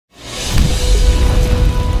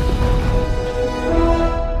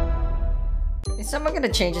someone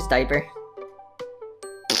gonna change his diaper?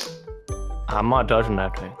 I'm not touching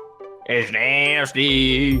that thing. It's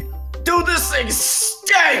nasty. Dude, this thing's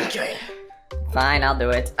stinky. Fine, I'll do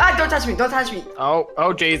it. Ah, don't touch me, don't touch me. Oh,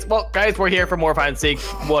 jeez. Well, guys, we're here for Morph Hide and Seek.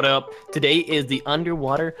 What up? Today is the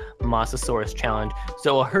underwater Mosasaurus challenge.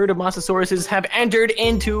 So a herd of Mosasauruses have entered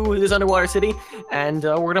into this underwater city, and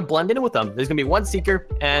we're gonna blend in with them. There's gonna be one seeker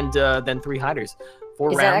and then 3 hiders. 4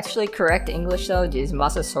 Is rounds. that actually correct English though? Is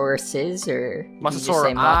Mosasauruses or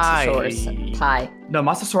Mosasaur Mosasaurus? Hi. No,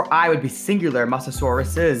 Mosasaur I would be singular.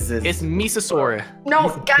 Mosasaurus is. It's Mesosaur. No,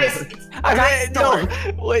 guys. No,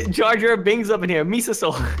 wait, Jar Jar Bing's up in here.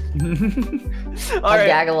 Mesosaur. All right.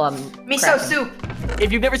 Gaggle Miso soup.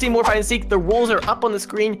 If you've never seen Morph Hide and Seek, the rules are up on the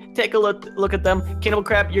screen. Take a look at them. Cannibal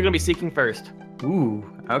Crab, you're gonna be seeking first. Ooh,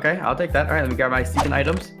 okay, I'll take that. All right, let me grab my seeking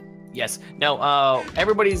items. Yes. Now,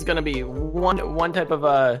 everybody's gonna be one type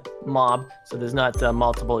of mob, so there's not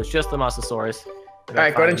multiple. It's just the Mosasaurus. All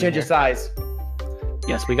right, go ahead and change your size.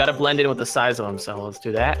 Yes, we gotta blend in with the size of them, so let's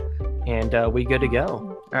do that, and we good to go.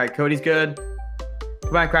 All right, Cody's good.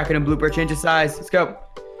 Come on, Kraken and Blooper, change your size. Let's go.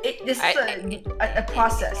 This is a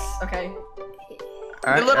process, okay?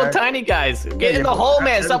 All right, The little tiny guys, get in the hole,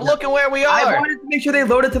 man. Stop looking where we are. I wanted to make sure they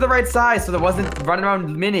loaded to the right size, so there wasn't running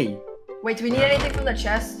around mini. Wait, do we need anything from the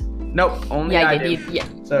chest? Nope, only I do.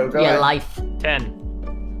 So go ahead. Life.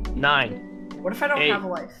 10, 9, What if I don't 8, have a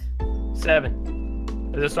life?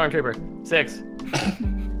 7. There's a stormtrooper. 6,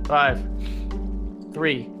 5,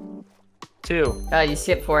 3, 2. Oh, you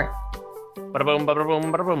skipped 4. Bada boom, bada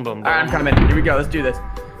boom, bada boom, boom. All right, I'm coming. Here we go. Let's do this.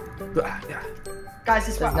 Guys,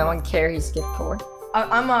 this Does no one care he skipped 4?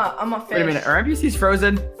 I'm a fish. Wait a minute. Are NPCs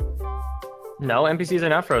frozen? No, NPCs are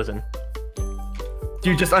not frozen.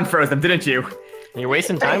 You just unfroze them, didn't you? You're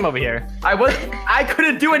wasting time over here. I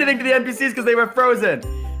couldn't do anything to the NPCs because they were frozen.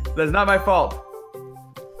 That's not my fault.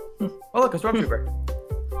 Oh look, a stormtrooper.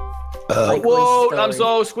 Whoa, I'm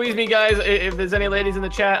so squeeze me, guys. If there's any ladies in the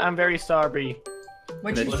chat, I'm very sorry.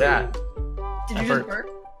 What'd you What's do? that? Did you just burp?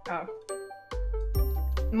 Oh.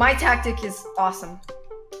 My tactic is awesome.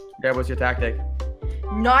 Yeah, what's your tactic?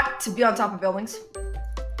 Not to be on top of buildings.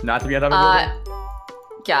 Not to be on top of building?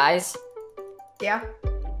 Guys, Yeah?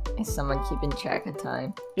 is someone keeping track of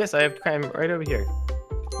time? Yes, I have time right over here.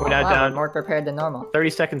 We're Oh, now wow, down we're more prepared than normal. 30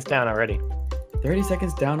 seconds down already. 30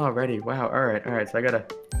 seconds down already. Wow. All right. So I gotta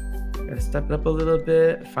step it up a little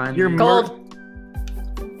bit. Find You're the- Cold.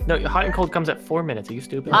 No, hot and cold comes at 4 minutes. Are you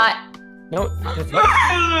stupid? Hot. No.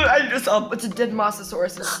 I just saw a bunch of dead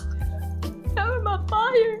Mosasaurus. I'm on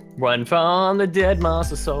fire. Run from the dead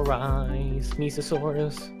Mosasaurus.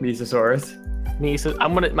 Mesosaurus.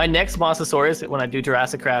 Mesosaurus. My next Mosasaurus when I do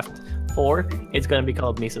Jurassic Craft 4, it's gonna be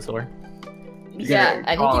called Mesosaur. Yeah,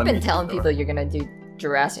 I think call you've him been telling Mesosaur. people you're gonna do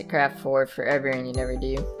Jurassic Craft 4 forever and you never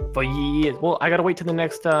do. For years. Well, I gotta wait till the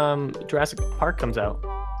next Jurassic Park comes out.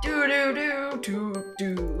 Do do do do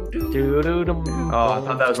do do. Doo-doo-dum. Oh, I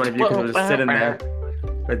thought that was one of you because it was just sitting there.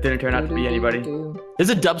 But it didn't turn out to be anybody. There's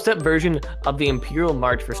a dubstep version of the Imperial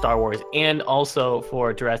March for Star Wars and also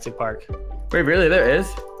for Jurassic Park. Wait, really? There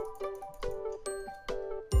is?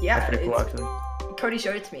 Yeah, That's pretty cool, it's- actually. Cody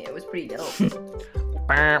showed it to me. It was pretty dope. That's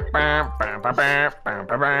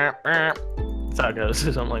how it goes,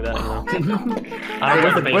 something like that.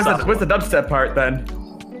 What's the dubstep part then?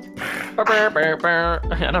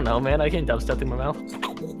 I don't know, man. I can't dubstep in my mouth.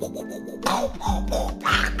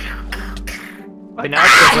 Right now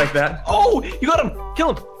it's just like that. Oh, you got him!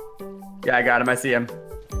 Kill him! Yeah, I got him. I see him.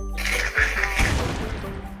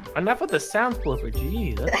 Enough with the sound flipper.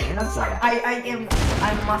 Jeez, that's I'm sorry. I'm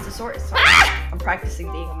a Mosasaurus. So I'm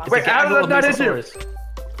practicing being a Mosasaurus. Wait, how does that issue? Mesosaurus.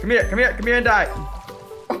 Come here and die.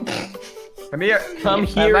 Come here. Come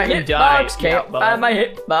here and die. My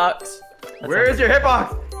hitbox. Where is your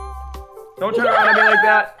hitbox? Don't turn around on me like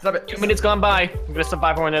that. Stop it. 2 minutes gone by. I'm gonna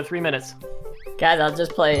survive for another 3 minutes. Guys, I'll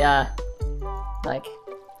just play, like,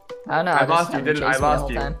 I don't know. I I'll just lost you, have them didn't I? chase me the Lost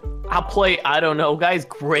whole you. time. I'll play. I don't know, guys.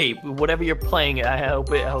 Great. Whatever you're playing, I hope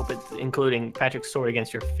it's including Patrick's sword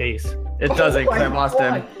against your face. It doesn't, because I my lost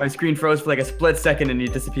him. God. My screen froze for like a split second and he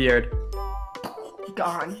disappeared.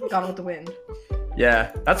 Gone with the wind.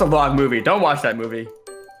 Yeah, that's a long movie. Don't watch that movie.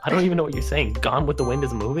 I don't even know what you're saying. Gone with the Wind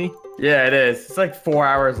is a movie? Yeah, it is. It's like 4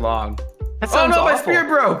 hours long. That Oh sounds no, my awful. spear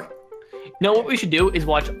broke. No, what we should do is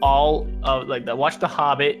watch all of watch The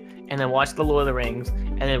Hobbit, and then watch The Lord of the Rings,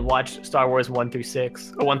 and then watch Star Wars 1 through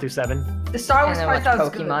 6 or 1 through 7. The Star Wars And then part watch that was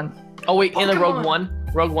Pokemon. Oh wait, and then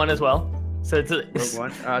Pokemon. Rogue One as well. So it's Rogue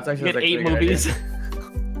One. It's actually you get like 8 a good movies. idea.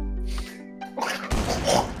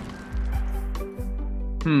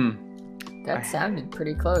 That sounded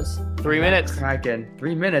pretty close. 3 minutes. Kraken.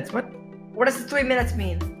 3 minutes. What? What does the 3 minutes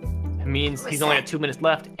mean? It means he's only got 2 minutes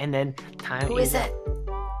left, and then time. Who is it?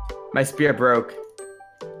 My spear broke.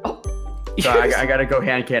 Oh. So I gotta go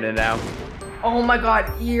hand cannon now. Oh my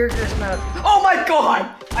god, you're just not. Oh my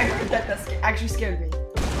god! I heard that. That actually scared me.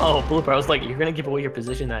 Oh, Blooper, I was like, you're gonna give away your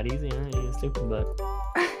position that easy? You're stupid, but.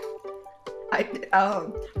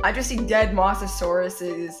 I just see dead Mosasaurus.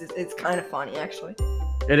 It's kind of funny, actually.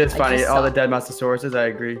 It is I funny. just All saw- the dead Mosasauruses, I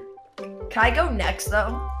agree. Can I go next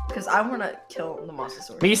though? Because I want to kill the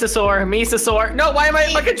Mosasaurus. Mosasaur. No, why am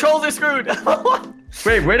my controls are screwed?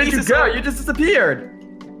 Wait, where did you go? Mosasaur. You just disappeared.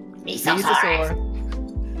 Mosasaur.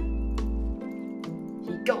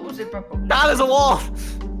 He goes in purple. Ah, there's a wall.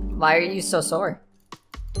 Why are you so sore?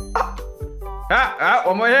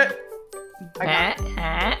 One more hit.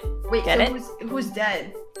 Wait, Get so it? who's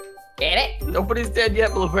dead? Get it? Nobody's dead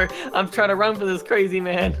yet, Blooper. I'm trying to run for this crazy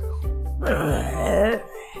man.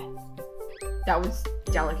 That was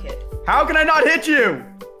delicate. How can I not hit you?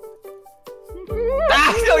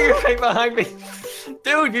 Ah, no, you're right behind me.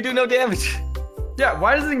 Dude, you do no damage. Yeah,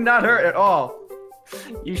 why does it not hurt at all?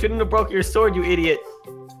 You shouldn't have broke your sword, you idiot.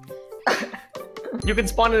 You can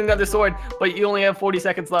spawn in another sword, but you only have 40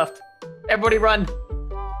 seconds left. Everybody run.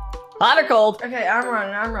 Hot or cold? Okay, I'm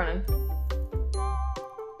running.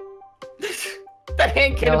 That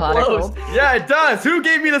hand cannon No hot or blows. cold? Yeah, it does. Who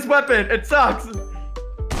gave me this weapon? It sucks.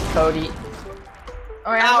 Cody.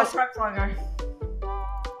 Alright, Ow. I'm a strap longer.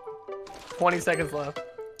 20 seconds left.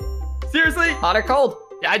 Seriously? Hot or cold?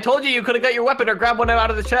 Yeah, I told you could have got your weapon or grabbed one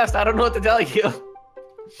out of the chest. I don't know what to tell you.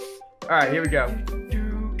 All right, here we go.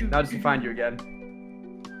 Now just to find you again.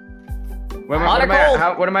 What Hot or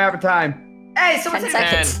cold? what am I out of time? Hey, someone 10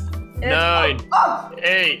 said seconds. 9, Oh,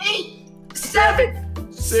 8,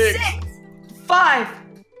 7, 6. 5,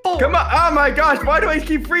 4. Come on! Oh my gosh! Why do I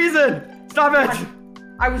keep freezing? Stop it!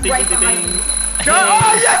 I was Ding, right ding, behind ding. you. Go!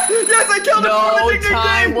 Oh yes! Yes, I killed him! No, Ding, ding, ding,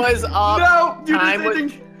 time ding. was up. No, you Time didn't say was-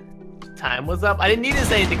 anything. Time was up. I didn't need to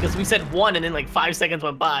say anything because we said 1 and then like 5 seconds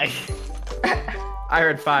went by. I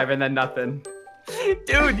heard 5 and then nothing.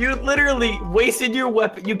 Dude, you literally wasted your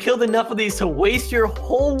weapon. You killed enough of these to waste your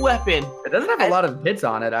whole weapon. It doesn't have a lot of hits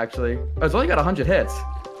on it, actually. Oh, it's only got 100 hits.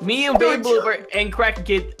 Me and Babe Blooper and Crack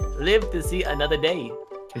Kid live to see another day.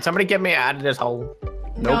 Can somebody get me out of this hole?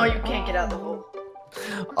 No, you can't get out the hole.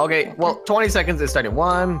 Okay, well, 20 seconds is starting.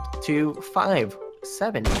 1, 2, 5,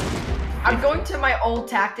 7. I'm going to my old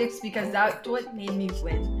tactics because that's what made me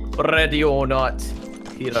win. Ready or not,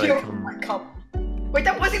 here I Here come. I come. Wait,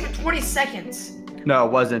 that wasn't even 20 seconds. No,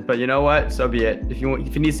 it wasn't. But you know what? So be it. If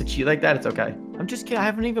he needs to cheat like that, it's okay. I'm just kidding. I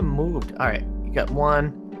haven't even moved. All right, you got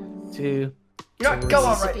 1, 2. You know what? Go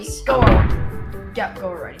already. Mississippi. Go on. Yeah, go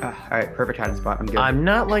already. All right, perfect hiding spot. I'm good. I'm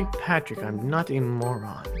not like Patrick. I'm not a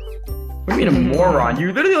moron. What do you mean a moron?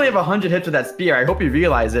 You literally only have 100 hits with that spear. I hope you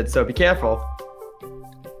realize it, so be careful.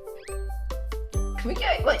 Can we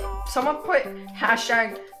get, like, someone put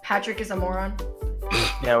hashtag Patrick is a moron?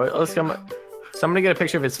 Yeah, let's come. Somebody get a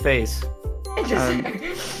picture of his face. It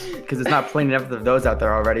just... Because it's not plenty enough of those out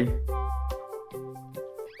there already.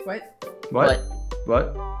 What? What?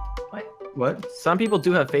 What? What? What? Some people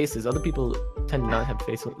do have faces. Other people tend to not have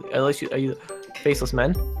faces. Unless are you faceless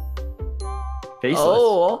men? Faceless.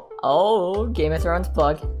 Oh, Game of Thrones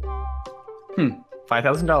plug.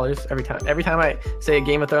 $5,000 every time. Every time I say a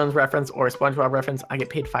Game of Thrones reference or a SpongeBob reference, I get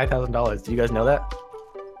paid $5,000. Do you guys know that?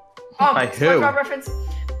 Oh, By who? SpongeBob reference.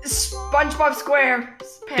 SpongeBob Square.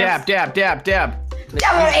 Dab, dab, dab, dab.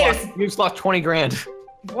 You just lost 20 grand.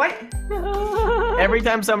 What? Every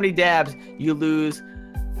time somebody dabs, you lose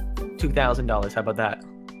 $2,000. How about that?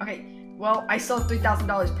 Okay, well, I still have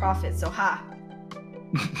 $3,000 profit, so ha.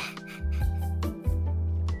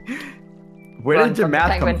 Where Run did your from the math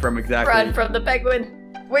come penguin. from exactly? Run from the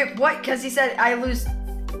penguin. Wait, what? Because he said I lose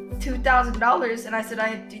 $2,000, and I said I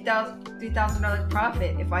had $3,000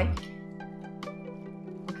 profit if I...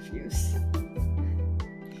 Confused.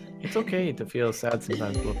 It's okay to feel sad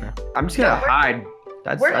sometimes, Blooper. I'm just gonna Yeah, hide.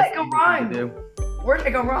 That's, where did that's I go the easy thing to wrong? do. Where did I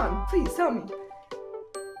go wrong? Please tell me.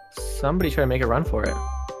 Somebody try to make a run for it.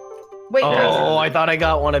 Wait, Oh, I thought I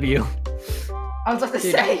got one of you. I was about to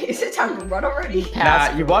Dude. say, is it time to run already?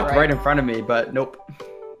 Passed Nah, you me, walked right in front of me, but nope.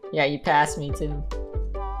 Yeah, you passed me too.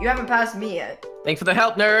 You haven't passed me yet. Thanks for the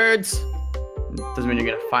help, nerds. Doesn't mean you're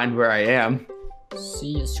gonna find where I am. See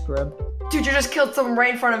you, scrub. Dude, you just killed someone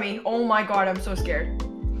right in front of me. Oh my god, I'm so scared.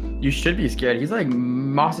 You should be scared. He's like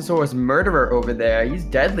Mosasaurus murderer over there. He's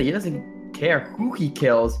deadly. He doesn't care who he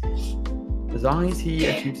kills, as long as he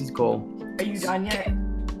achieves his goal. Are you done yet?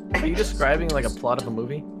 Are you describing like a plot of a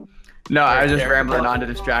movie? No, I was just There. rambling on to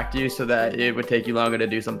distract you so that it would take you longer to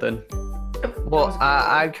do something. Well,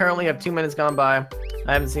 I currently have 2 minutes gone by.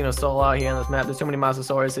 I haven't seen a soul out here on this map. There's too many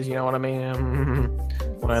Mosasauruses, you know what I mean?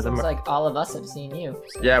 One of them. Seems like all of us have seen you.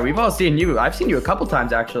 So. Yeah, we've all seen you. I've seen you a couple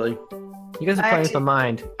times actually. You guys are playing with my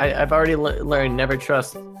mind. I've already learned never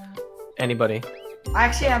trust anybody. I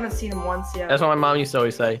actually haven't seen him once yet. That's what my mom used to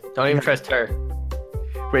always say. Don't even trust her.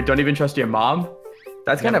 Wait, don't even trust your mom?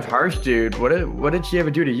 That's kind of harsh, dude. What did she ever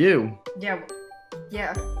do to you? Yeah.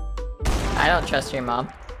 Yeah. I don't trust your mom.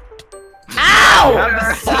 I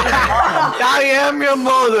am your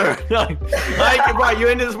mother. I can bring you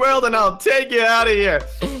into this world and I'll take you out of here.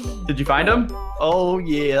 Did you find him? Oh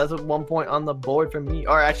yeah, that's 1 point on the board for me.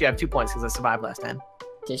 Or actually, I have 2 points because I survived last time.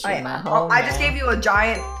 I just gave you a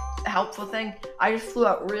giant helpful thing. I just flew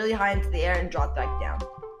up really high into the air and dropped back down.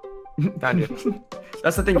 Found you.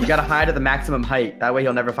 That's the thing. You gotta hide at the maximum height. That way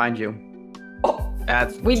he'll never find you.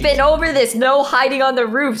 We've been over this. No hiding on the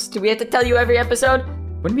roofs. Do we have to tell you every episode?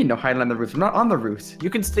 What do you mean no hiding on the roofs? I'm not on the roofs.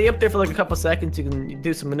 You can stay up there for like a couple seconds. You can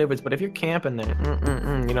do some maneuvers, but if you're camping there,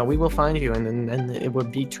 you know, we will find you, and then it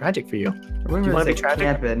would be tragic for you. Do you want to be tragic?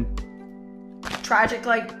 Camping? Tragic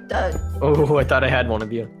like the. Oh, I thought I had one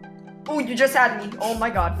of you. Oh, you just had me. Oh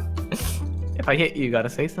my god. If I hit you, you gotta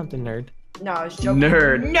say something, nerd. No, I was joking.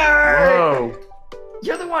 Nerd. Nerd. Whoa.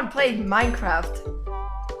 You're the one playing Minecraft.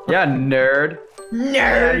 Yeah, nerd.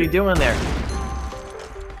 Nerd. How you doing there?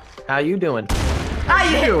 How you doing? How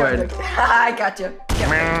you doing? I got you.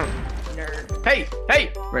 Nerd. Hey,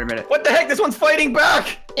 hey! Wait a minute. What the heck? This one's fighting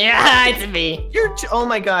back! Yeah, it's me. Oh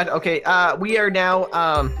my god. Okay, we are now,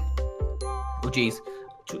 oh geez.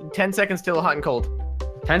 10 seconds till hot and cold.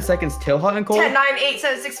 10 seconds till hot and cold? 10, 9, 8,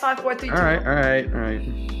 7, 6, 5, 4, 3, 2. Alright.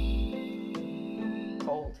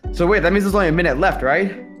 Cold. So wait, that means there's only a minute left,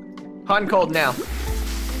 right? Hot and cold now.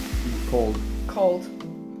 Cold. Cold.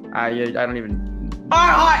 Yeah, I don't even...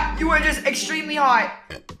 Hot! You were just extremely hot.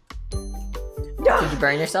 No. Did you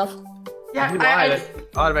burn yourself? Yeah, You lied.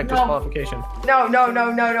 Automatic disqualification. No.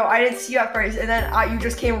 I didn't see you at first, and then you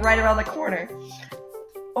just came right around the corner.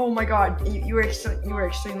 Oh my god, you were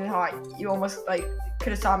extremely hot. You almost like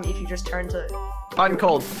could have saw me if you just turned to. Hot and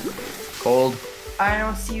cold. Cold. I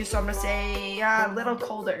don't see you, so I'm gonna say a little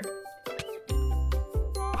colder.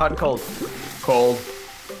 Hot and cold. Cold.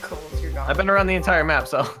 Cold, you're gone. I've been around the entire map,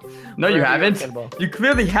 so. No, you haven't. You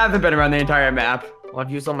clearly haven't been around the entire map. Well, I've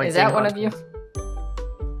used all my. Is that one of you?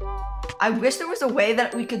 I wish there was a way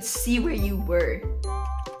that we could see where you were.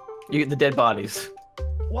 You get the dead bodies.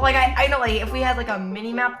 Well, like I know, like if we had like a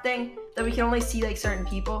mini map thing that we can only see like certain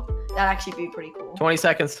people, that'd actually be pretty cool. 20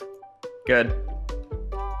 seconds. Good.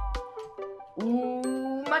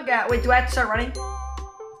 Ooh my god! Wait, do I have to start running?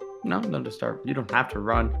 No, to start. You don't have to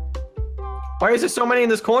run. Why is there so many in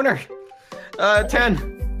this corner?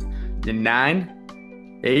 10.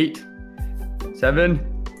 9, 8, 7.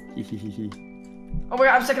 Oh my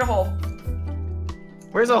god! I'm stuck in a hole.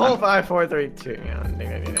 Where's the hole? 5, 4, 3, 2.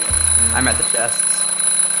 I'm at the chests.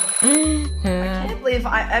 I can't believe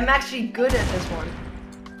I'm actually good at this one.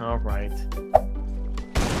 All right.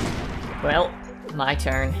 Well, my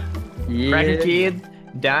turn. Yeah. Kraken Kid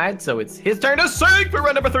died, so it's his turn to sing for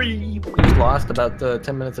round number 3. You just lost about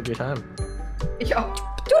 10 minutes of your time. Yo.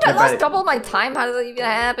 Dude, I lost double my time. How does that even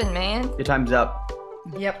happen, man? Your time's up.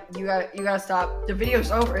 Yep, you gotta stop. The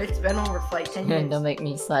video's over. It's been over for like 10 minutes. Don't make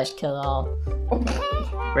me /kill all.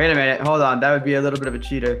 Wait a minute. Hold on. That would be a little bit of a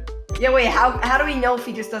cheater. Yeah, wait. How do we know if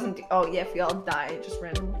he just doesn't? Oh yeah, if we all die just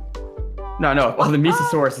randomly. No. All the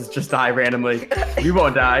Mosasaurus just die randomly. We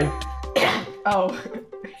won't die. Oh.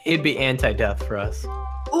 It'd be anti-death for us.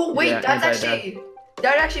 Oh wait, Yeah,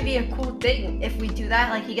 that'd actually be a cool thing if we do that.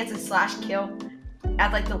 Like he gets a /kill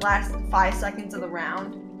at like the last 5 seconds of the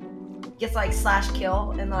round. Gets like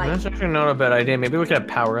 /kill and like. That's actually not a bad idea. Maybe we could have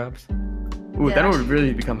power-ups. Ooh, Yeah, then it would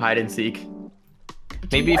really become hide and seek.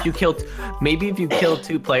 Maybe if you kill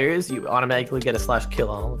 2 players, you automatically get a /kill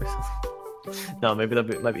all or something. No, maybe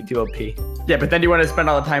that might be too OP. Yeah, but then you want to spend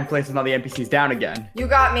all the time placing all the NPCs down again. You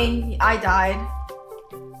got me. I died.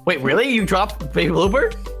 Wait, really? You dropped Baby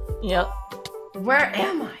Bluebird? Yep. Where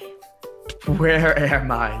am I? Where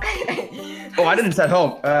am I? Oh, I didn't set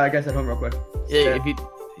home. I gotta set home real quick. Yeah, if you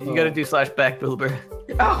gotta do /back Bluebird.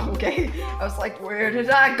 Oh, okay. I was like, where did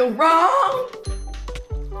I go wrong?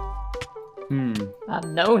 I've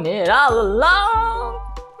known it all along.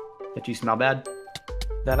 Did you smell bad?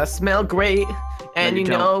 That I smell great, and you you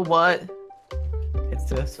know what? It's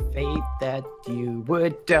just fate that you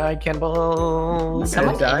would die, cannibal. Was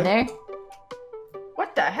someone in there?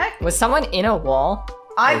 What the heck? Was someone in a wall?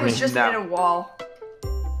 I was just No. in a wall.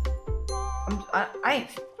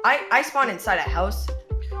 I spawned inside a house.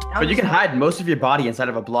 But you can hide most of your body inside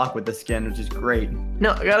of a block with the skin, which is great.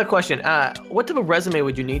 No, I got a question. What type of resume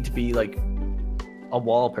would you need to be like a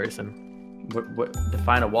wall person. What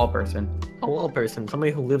define a wall person? A wall person,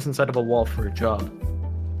 somebody who lives inside of a wall for a job.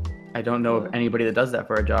 I don't know of anybody that does that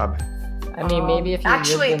for a job. I mean, maybe if you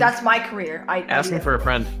Actually, lived in- that's my career. Asking for a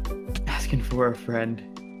friend. Asking for a friend.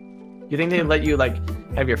 You think they let you like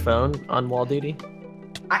have your phone on wall duty?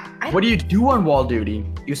 What do you do on wall duty?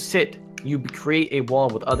 You sit, you create a wall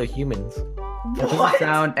with other humans. That doesn't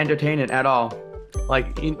sound entertaining at all.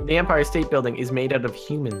 Like the Empire State Building is made out of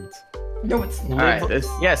humans. No, it's not. All right,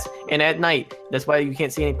 Yes, and at night, that's why you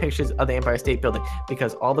can't see any pictures of the Empire State Building,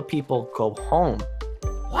 because all the people go home.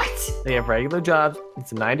 What? They have regular jobs.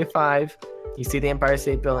 It's a 9 to 5. You see the Empire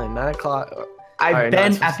State Building at 9 o'clock. I've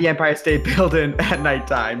been at the Empire State Building at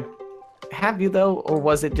nighttime. Have you though, or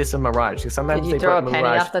was it just a mirage? Because sometimes Did you they throw put a penny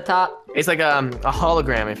mirage. off the top? It's like a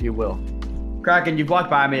hologram, if you will. Kraken, you've walked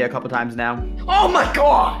by me a couple times now. Oh my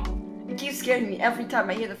god! It keeps scaring me every time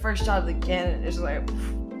I hear the first shot of the cannon. It's like,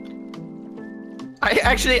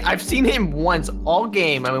 I've seen him once all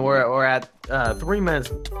game. I mean, we're at 3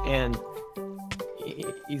 minutes, and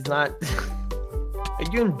he's not. Are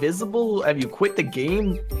you invisible? Have you quit the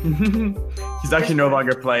game? He's actually no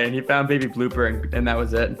longer playing. He found Baby Blooper, and that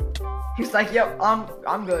was it. he's like, yep,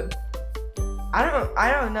 I'm good.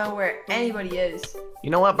 I don't know where anybody is. You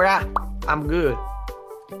know what, brah? I'm good.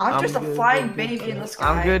 I'm just a good, flying good, baby good. in the sky.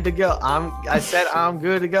 I'm good to go. I said I'm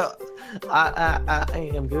good to go. I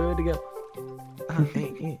am good to go.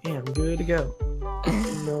 I am good to go.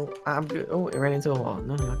 No, I'm good. Oh, it ran into a wall.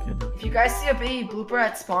 No, not good. No. If you guys see a baby blooper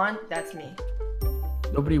at spawn, that's me.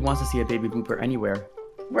 Nobody wants to see a Baby Blooper anywhere.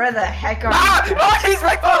 Where the heck are Ah! you? Oh, he's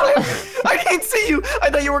right behind me! I didn't see you! I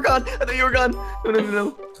thought you were gone!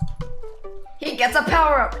 No. He gets a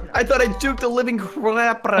power up. I thought I juked the living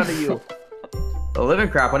crap out of you. The living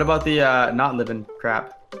crap. What about the not living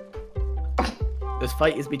crap? This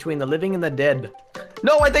fight is between the living and the dead.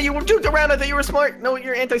 No, I thought you were juked around. I thought you were smart. No,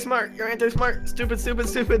 you're anti-smart. You're anti-smart. Stupid. It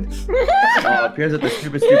appears that the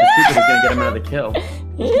stupid is gonna get another kill.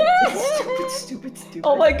 Stupid.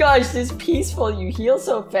 Oh my gosh, this is peaceful. You heal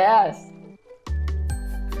so fast.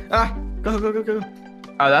 Ah, go.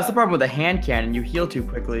 Oh, that's the problem with the hand cannon. You heal too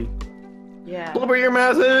quickly. Yeah. Blooper, you're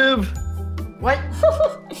massive. What?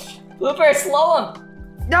 Blooper, slow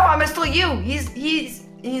him. No, I'm still you.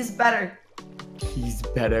 He's better. He's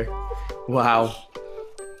better. Wow.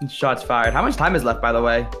 Shots fired. How much time is left, by the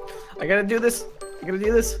way? I gotta do this. I can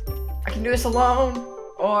do this alone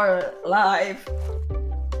or live.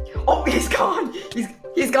 Oh, he's gone.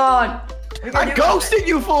 He's gone. I ghosted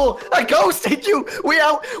you, fool. I ghosted you. We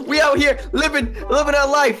out here living our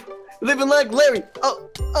life, living like Larry. Oh,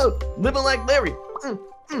 living like Larry.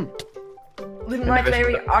 Living like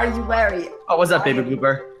Larry. Are you Larry? Oh, what's up, Baby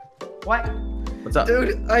Blooper? What? What's up?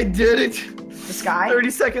 Dude, I did it. The sky? 30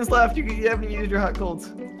 seconds left. You haven't used your hot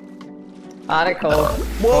colds. Hot or cold?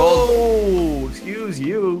 Whoa! Excuse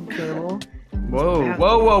you, Colonel. Whoa.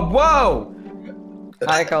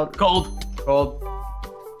 Hot or cold? Cold.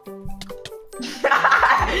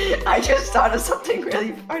 I just thought of something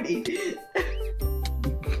really funny.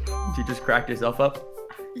 You just cracked yourself up?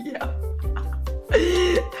 Yeah.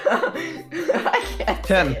 I can't.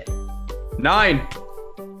 10. say it. 9.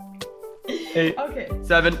 8. Okay.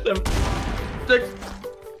 7. 6.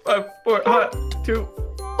 5. 4. 2.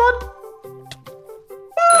 1.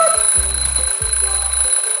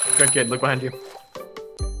 Good kid, look behind you.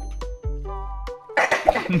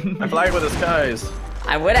 I fly with the skies.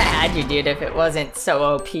 I would have had you, dude, if it wasn't so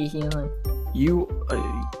OP healing. You're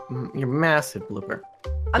massive, Blooper.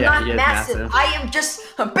 I'm Yeah, not he is massive. massive. I am just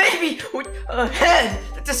a baby with a head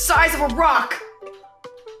that's the size of a rock.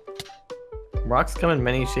 Rocks come in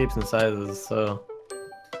many shapes and sizes, so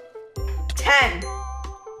 10.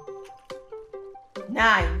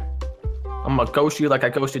 9. I'm gonna ghost you like I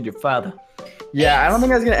ghosted your father. Yeah, I don't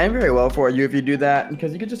think that's gonna end very well for you if you do that,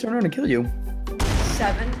 because he could just turn around and kill you.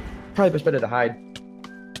 7. Probably much better to hide.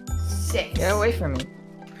 6. Get away from me.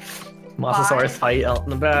 Mosasaurus 5. fight out in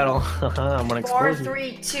the battle. I'm gonna 4, expose you.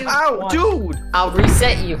 3, 2, Ow, 1. dude! I'll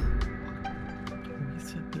reset you.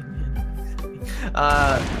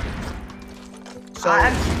 So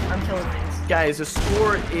I'm killing things. guys, the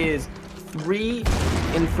score is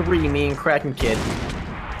 3-3, me and Kraken Kid.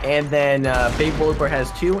 And then Baby Blooper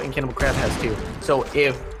has 2 and Cannibal Crab has 2. So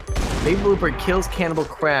if Baby Blooper kills Cannibal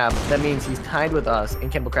Crab, that means he's tied with us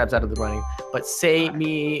and Cannibal Crab's out of the running. But say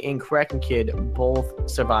me and Kraken Kid both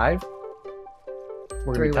survive,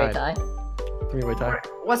 we're gonna be Three-way tied. tie. 3-way tie.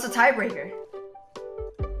 What's the tiebreaker?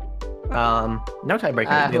 No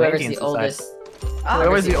tiebreaker. The Whoever's Atlanteans the oldest. decide. Oh,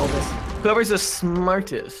 Whoever's the oldest. Whoever's the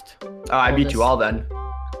smartest. Oh, I beat you all then.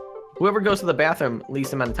 Whoever goes to the bathroom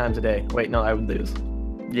least amount of times a day. Wait, no, I would lose.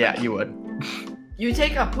 Yeah, you would. You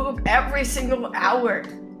take a poop every single hour.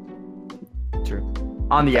 True.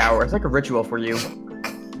 On the hour. It's like a ritual for you.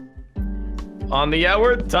 On the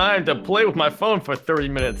hour, time to play with my phone for 30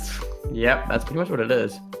 minutes. Yep, that's pretty much what it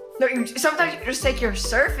is. No, sometimes you just take your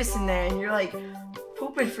surface in there and you're like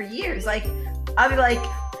pooping for years. Like, I'll be like,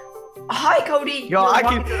 hi, Cody. Yo, You're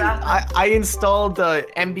walking to the bathroom. I installed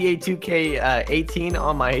NBA 2K18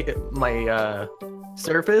 on my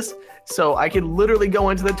Surface, so I could literally go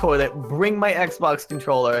into the toilet, bring my Xbox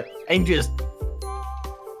controller, and just.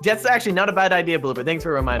 That's actually not a bad idea, Blooper. Thanks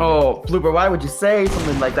for reminding me. Oh, Blooper, why would you say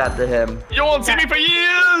something like that to him? You won't see me for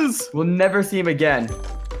years! We'll never see him again.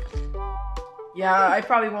 Yeah, I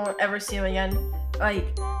probably won't ever see him again. Like,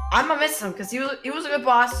 I'm gonna miss him because he was a good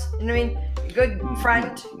boss. You know what I mean? Good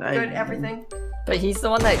friend, good everything. But he's the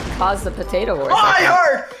one that caused the potato wars. I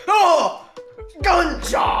heard! Oh!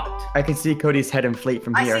 Gunshot! I can see Cody's head inflate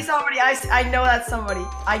from here. I see somebody. I know that's somebody.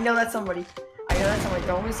 I know that's somebody. I know that's somebody.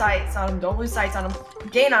 Don't lose sights on him. Don't lose sights on him.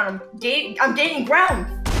 Gain on him. I'm gaining ground.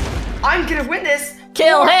 I'm gonna win this.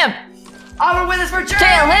 Kill him! I'm gonna win this for sure.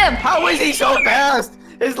 Kill him! How is he so fast?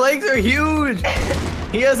 His legs are huge!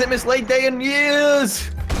 He hasn't missed leg day in years!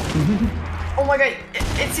 Oh my god,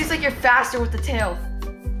 it seems like you're faster with the tail.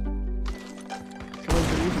 Come on,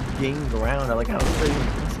 you gain ground. I like how it's even.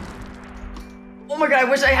 Oh my god, I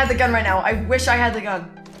wish I had the gun right now. I wish I had the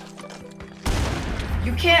gun.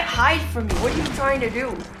 You can't hide from me. What are you trying to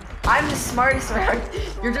do? I'm the smartest around.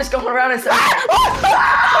 You're just going around and saying.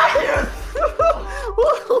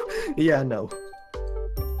 Yeah, no.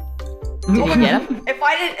 Did you get him? If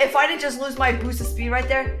I didn't just lose my boost of speed right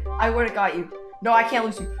there, I would have got you. No, I can't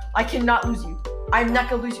lose you. I cannot lose you. I'm not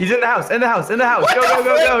gonna lose you. He's in the house, in the house, in the house. Go.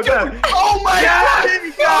 Oh my god!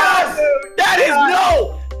 Yes! That is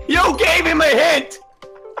no! You gave him a hint!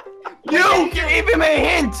 You gave him a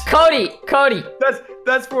hint! Cody!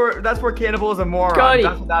 That's for cannibals and morons. Cody.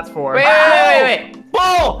 That's what that's for. Wait.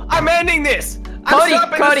 Bull! I'm ending this! Cody,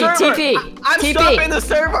 I'm stopping the server. TP. I'm TP. stopping the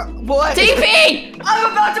server. What? TP!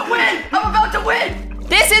 I'm about to win! I'm about to win!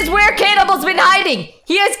 This is where Cannibal's been hiding!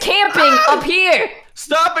 He is camping up here!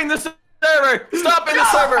 Stopping the server! Stopping the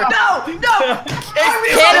server! No!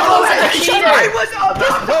 Cannibal's a cheater! I was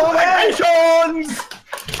about to win! Nominations!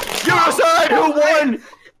 You decide who won!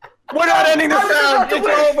 We're not ending this round! It's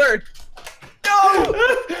over! No!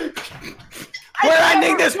 We're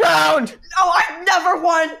ending this round! No, I've never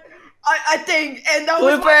won! I think, and that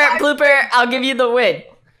was Blooper, I'll give you the win.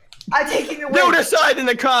 I'm taking the win. You decide in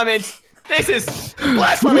the comments! This is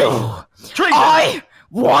blasphemy! Treason! I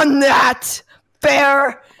won that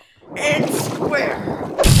fair and square.